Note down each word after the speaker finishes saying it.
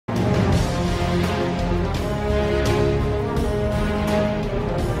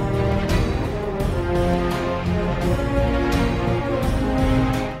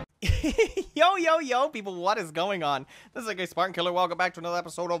Yo, people, what is going on? This is like a Spartan Killer. Welcome back to another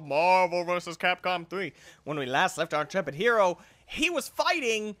episode of Marvel vs. Capcom 3. When we last left our intrepid hero, he was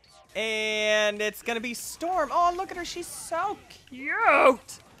fighting, and it's gonna be Storm. Oh, look at her. She's so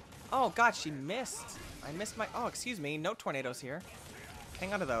cute. Oh, God, she missed. I missed my... Oh, excuse me. No tornadoes here.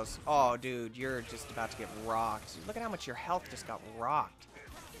 Hang on to those. Oh, dude, you're just about to get rocked. Look at how much your health just got rocked.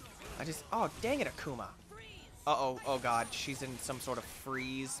 Oh, dang it, Akuma. Uh-oh. Oh, God. She's in some sort of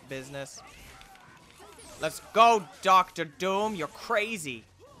freeze business. Let's go, Dr. Doom. You're crazy.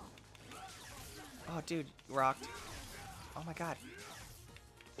 Oh, dude. Rocked. Oh, my God.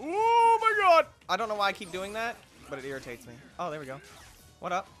 Oh, my God. I don't know why I keep doing that, but it irritates me. Oh, there we go.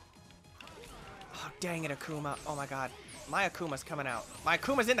 What up? Oh, dang it, Akuma. Oh, my God. My Akuma's coming out. My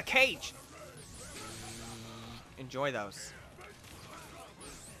Akuma's in the cage. Enjoy those.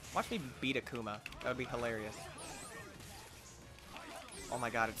 Watch me beat Akuma. That would be hilarious. Oh my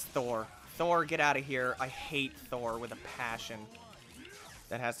God, it's Thor. Thor, get out of here. I hate Thor with a passion.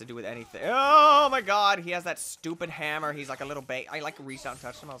 That has to do with anything. Oh my God, he has that stupid hammer. He's like a little bait. I like reached out and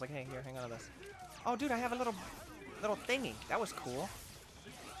touched him. I was like, hey, here, hang on to this. Oh, dude, I have a little thingy. That was cool.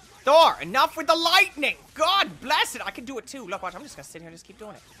 Thor, enough with the lightning. God bless it. I can do it too. Look, watch. I'm just gonna sit here and just keep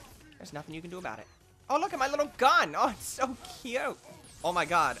doing it. There's nothing you can do about it. Oh, look at my little gun. Oh, it's so cute. Oh my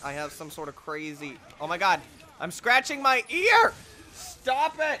God, I have some sort of crazy... Oh my God, I'm scratching my ear!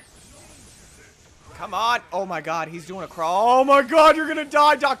 Stop it! Come on! Oh my God, he's doing a crawl. Oh my God, you're gonna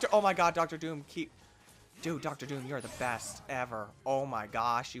die, Doctor... Oh my God, Dr. Doom, Dude, Dr. Doom, you're the best ever. Oh my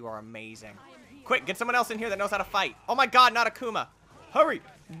gosh, you are amazing. Quick, get someone else in here that knows how to fight. Oh my God, not Akuma. Hurry!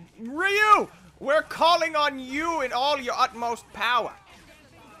 Ryu! We're calling on you in all your utmost power.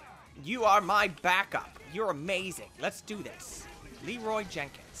 You are my backup. You're amazing. Let's do this. Leroy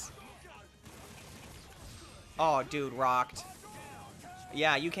Jenkins. Oh, dude, rocked.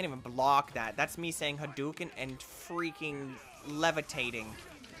 Yeah, you can't even block that. That's me saying Hadouken and freaking levitating.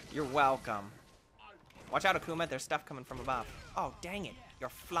 You're welcome. Watch out, Akuma. There's stuff coming from above. Oh, dang it. You're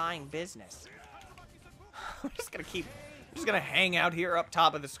flying business. I'm just gonna hang out here up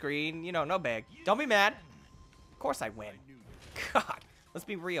top of the screen. You know, no big. Don't be mad. Of course I win. God, let's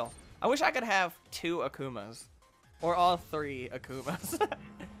be real. I wish I could have 2 Akumas. Or all 3 Akumas.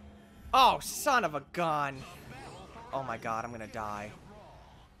 Oh, son of a gun. Oh my God, I'm gonna die.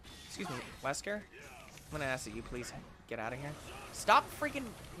 Excuse me, Wesker? I'm gonna ask that you please get out of here. Stop freaking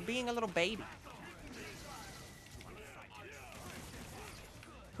being a little baby.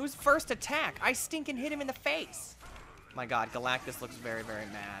 Who's first attack? I stinking hit him in the face. My God, Galactus looks very, very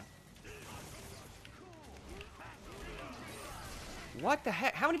mad. What the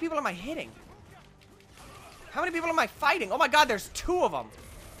heck? How many people am I hitting? How many people am I fighting? Oh my God, there's 2 of them.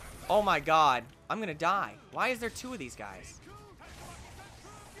 Oh my God, I'm gonna die. Why is there 2 of these guys?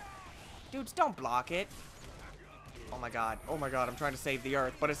 Dudes, don't block it. Oh my God, I'm trying to save the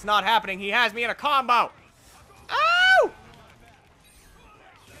Earth, but it's not happening. He has me in a combo. Ow!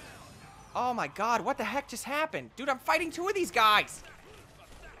 Oh my God, what the heck just happened? Dude, I'm fighting 2 of these guys.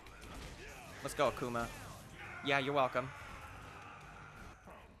 Let's go, Akuma. Yeah, you're welcome.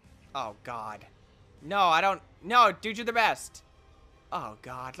 Oh God. No, I don't. No, dude, you're the best. Oh,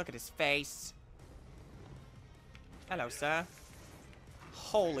 God, look at his face. Hello, sir.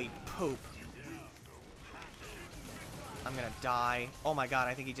 Holy poop. I'm gonna die. Oh, my God,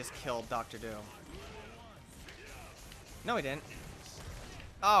 I think he just killed Dr. Doom. No, he didn't.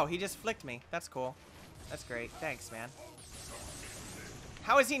 Oh, he just flicked me. That's cool. That's great. Thanks, man.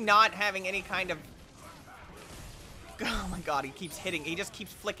 How is he not having any kind of... Oh, my God, he keeps hitting. He just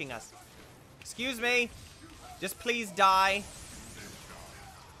keeps flicking us. Excuse me. Just please die.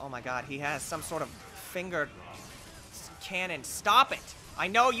 Oh my God, he has some sort of finger cannon. Stop it. I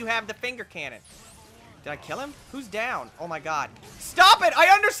know you have the finger cannon. Did I kill him? Who's down? Oh my God. Stop it. I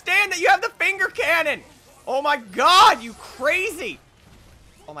understand that you have the finger cannon. Oh my God, you crazy.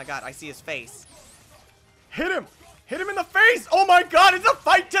 Oh my God, I see his face. Hit him. Hit him in the face. Oh my God, it's a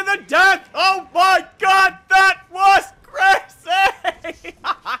fight to the death. Oh my God, that was crazy.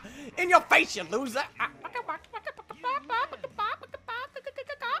 In your face, you loser.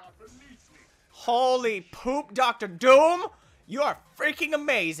 Holy poop, Dr. Doom. You are freaking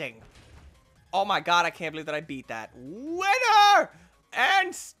amazing. Oh my God, I can't believe that I beat that. Winner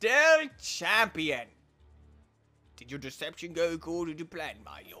and still champion. Did your deception go according to plan,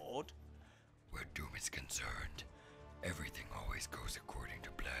 my lord? Where Doom is concerned, everything always goes according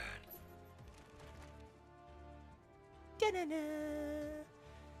to plan.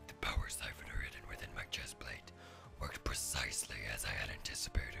 The power siphoner hidden within my chest plate worked precisely as I had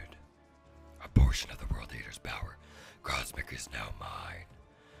anticipated. A portion of the World Eater's power, Cosmic, is now mine.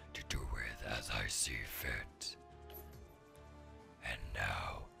 to do with as I see fit. And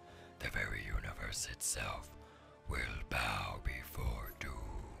now, the very universe itself will bow before doom.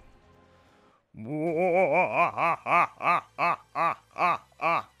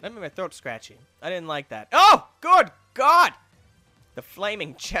 That made my throat scratchy. I didn't like that. Oh, good God! The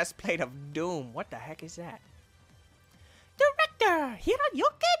flaming chest plate of doom. What the heck is that? Director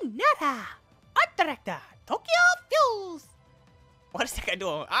Hiroyuki Nara. Art director Tokyo Fuse. What is that guy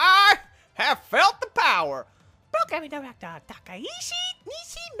doing? I have felt the power. Programming director Takaishi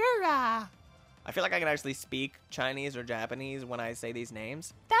Nishimura. I feel like I can actually speak Chinese or Japanese when I say these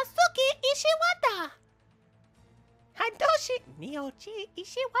names. Tatsuki Ishiwata. Hadoshi Niochi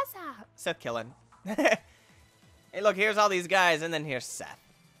Ishiwasa. Seth Killen. Hey, look, here's all these guys, and then here's Seth.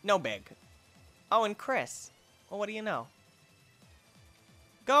 No big. Oh, and Chris. Well, what do you know?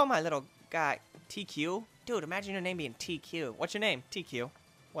 Go, my little guy. TQ? Dude, imagine your name being TQ. What's your name? TQ.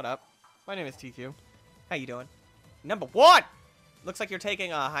 What up? My name is TQ. How you doing? Number 1! Looks like you're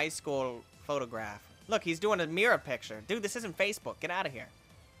taking a high school photograph. Look, he's doing a mirror picture. Dude, this isn't Facebook. Get out of here.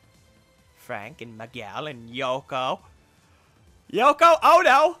 Frank and Miguel and Yoko. Yoko! Oh,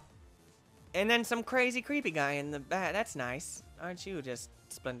 no! And then some crazy creepy guy in the back. That's nice. Aren't you just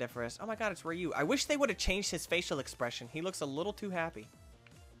splendiferous? Oh my god, it's Ryu. I wish they would have changed his facial expression. He looks a little too happy.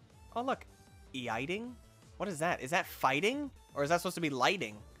 Oh, look. Eating? What is that? Is that fighting? Or is that supposed to be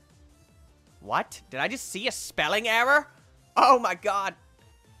lighting? What? Did I just see a spelling error? Oh my god.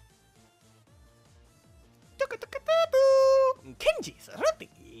 Kenji Saruti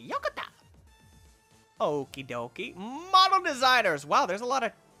Yokota. Okie dokie. Model designers. Wow, there's a lot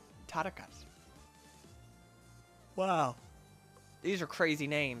of Tadakas. Wow. These are crazy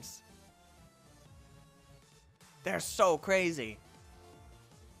names. They're so crazy.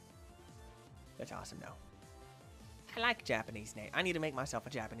 That's awesome, though. I like Japanese name. I need to make myself a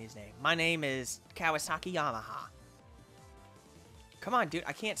Japanese name. My name is Kawasaki Yamaha. Come on, dude.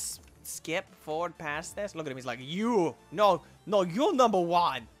 I can't skip forward past this. Look at him. He's like, you. No, you're number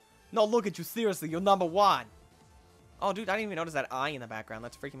 1. No, look at you. Seriously, you're number 1. Oh, dude, I didn't even notice that eye in the background.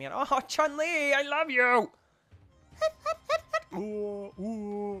 That's freaking me out. Oh, Chun-Li, I love you.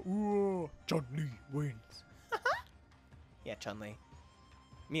 Chun-Li wins. Yeah, Chun-Li.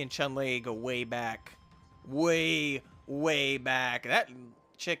 Me and Chun-Li go way back. Way, way back. That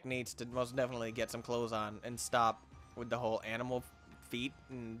chick needs to most definitely get some clothes on and stop with the whole animal feet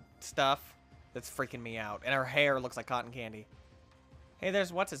and stuff. That's freaking me out. And her hair looks like cotton candy. Hey,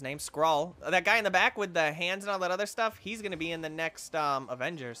 there's, what's his name? Skrull. That guy in the back with the hands and all that other stuff, he's going to be in the next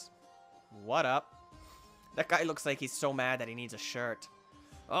Avengers. What up? That guy looks like he's so mad that he needs a shirt.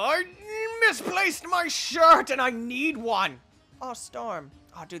 I misplaced my shirt and I need one. Oh, Storm.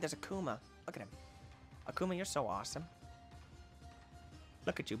 Oh, dude, there's Akuma. Look at him. Akuma, you're so awesome.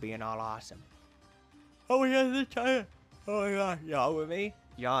 Look at you being all awesome. Oh, yeah, the China. Oh, yeah. Yawn with me?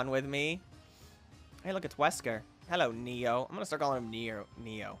 Yawn with me? Hey, look, it's Wesker. Hello, Neo. I'm gonna start calling him Neo.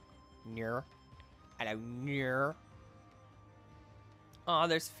 Neo. Hello, Neo. Oh,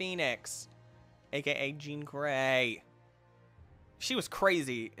 there's Phoenix. AKA Jean Grey. She was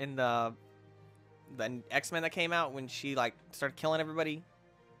crazy in the X-Men that came out when she, like, started killing everybody.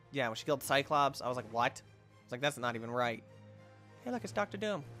 Yeah, when she killed Cyclops. I was like, what? I was like, that's not even right. Hey, look, it's Dr.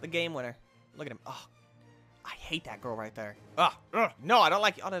 Doom. The game winner. Look at him. Oh, I hate that girl right there. Oh, no, I don't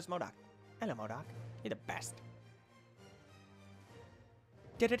like you. Oh, there's MODOK. Hello, MODOK. You're the best.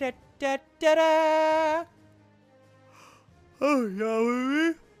 Da-da-da-da-da-da. Oh, yawn with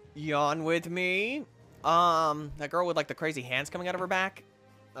me? Yawn with me? That girl with, like, the crazy hands coming out of her back?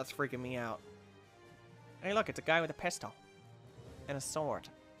 That's freaking me out. Hey, look, it's a guy with a pistol. And a sword.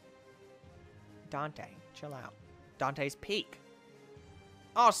 Dante, chill out. Dante's Peak.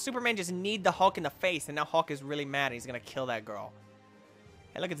 Oh, Superman just kneed the Hulk in the face, and now Hulk is really mad, and he's gonna kill that girl.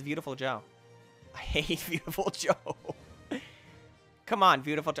 Hey, look, it's Beautiful Joe. I hate Beautiful Joe. Come on,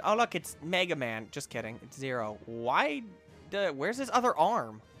 Beautiful Joe. Oh, look, it's Mega Man. Just kidding. It's Zero. Why? Where's his other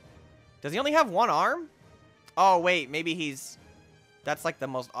arm? Does he only have one arm? Oh, wait. Maybe he's... That's like the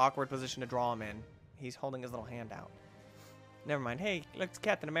most awkward position to draw him in. He's holding his little hand out. Never mind. Hey, look, it's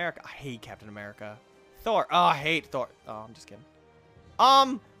Captain America. I hate Captain America. Thor. Oh, I hate Thor. Oh, I'm just kidding.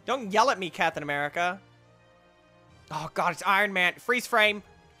 Don't yell at me, Captain America. Oh, God, it's Iron Man. Freeze frame.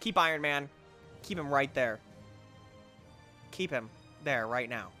 Keep Iron Man. Keep him right there. Keep him there right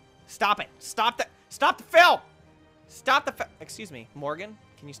now. Stop it. Stop the film. Stop the film. Excuse me, Morgan.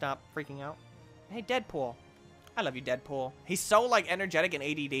 Can you stop freaking out? Hey, Deadpool. I love you, Deadpool. He's so, like, energetic and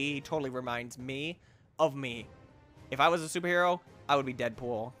ADD. He totally reminds me of me. If I was a superhero, I would be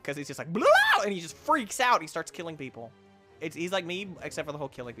Deadpool. Because he's just like, blah, and he just freaks out. He starts killing people. He's like me, except for the whole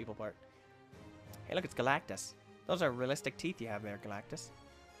killing people part. Hey, look, it's Galactus. Those are realistic teeth you have there, Galactus.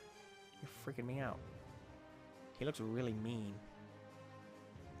 You're freaking me out. He looks really mean.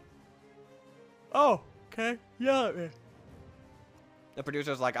 Oh, okay. Yeah, at me. The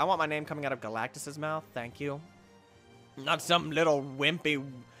producer's like, I want my name coming out of Galactus's mouth. Thank you. Not some little wimpy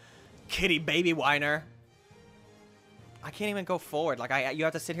kitty baby whiner. I can't even go forward. Like, you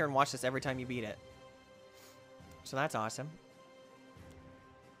have to sit here and watch this every time you beat it. So that's awesome.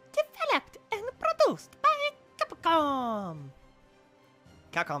 Developed and produced by Capcom.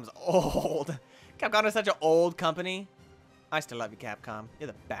 Capcom's old. Capcom is such an old company. I still love you, Capcom. You're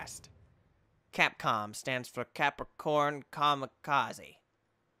the best. Capcom stands for Capricorn Kamikaze.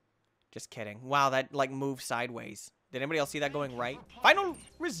 Just kidding. Wow, that, like, moved sideways. Did anybody else see that going right? Final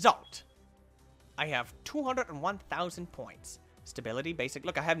result. I have 201,000 points. Stability, basic.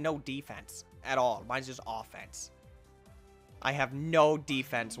 Look, I have no defense at all. Mine's just offense. I have no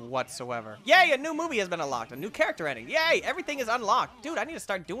defense whatsoever. Yay, a new movie has been unlocked. A new character ending. Yay, everything is unlocked. Dude, I need to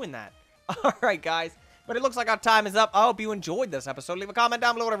start doing that. All right, guys. But it looks like our time is up. I hope you enjoyed this episode. Leave a comment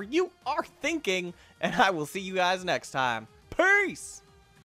down below whatever you are thinking. And I will see you guys next time. Peace!